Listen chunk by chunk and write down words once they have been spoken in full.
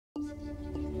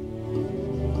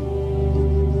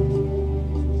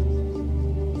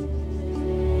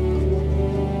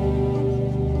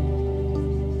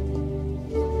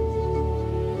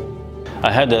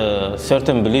I had a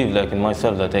certain belief like in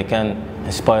myself that I can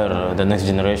inspire the next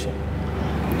generation.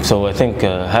 So I think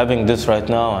having this right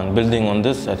now and building on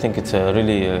this, I think it's a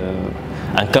really,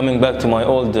 and coming back to my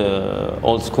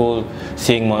old school,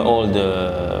 seeing my old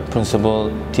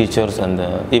principal, teachers, and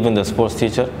even the sports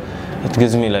teacher, it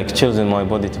gives me like chills in my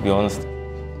body, to be honest.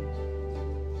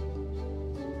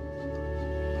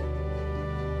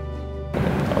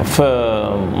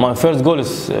 My first goal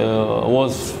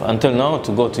was until now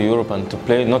to go to Europe and to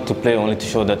play, not to play only to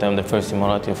show that I'm the first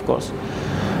Emirati, of course.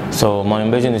 So my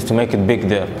ambition is to make it big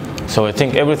there. So I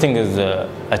think everything is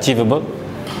achievable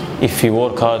if you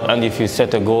work hard, and if you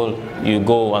set a goal, you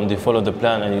go and you follow the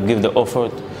plan and you give the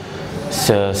effort,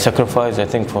 sacrifice. I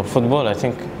think for football, I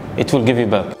think it will give you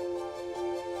back.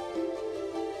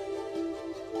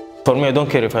 For me, I don't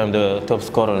care if I'm the top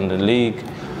scorer in the league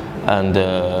and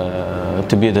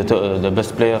to be the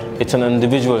best player. It's an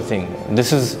individual thing.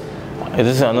 This is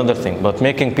another thing. But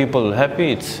making people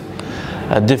happy, it's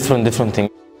a different thing.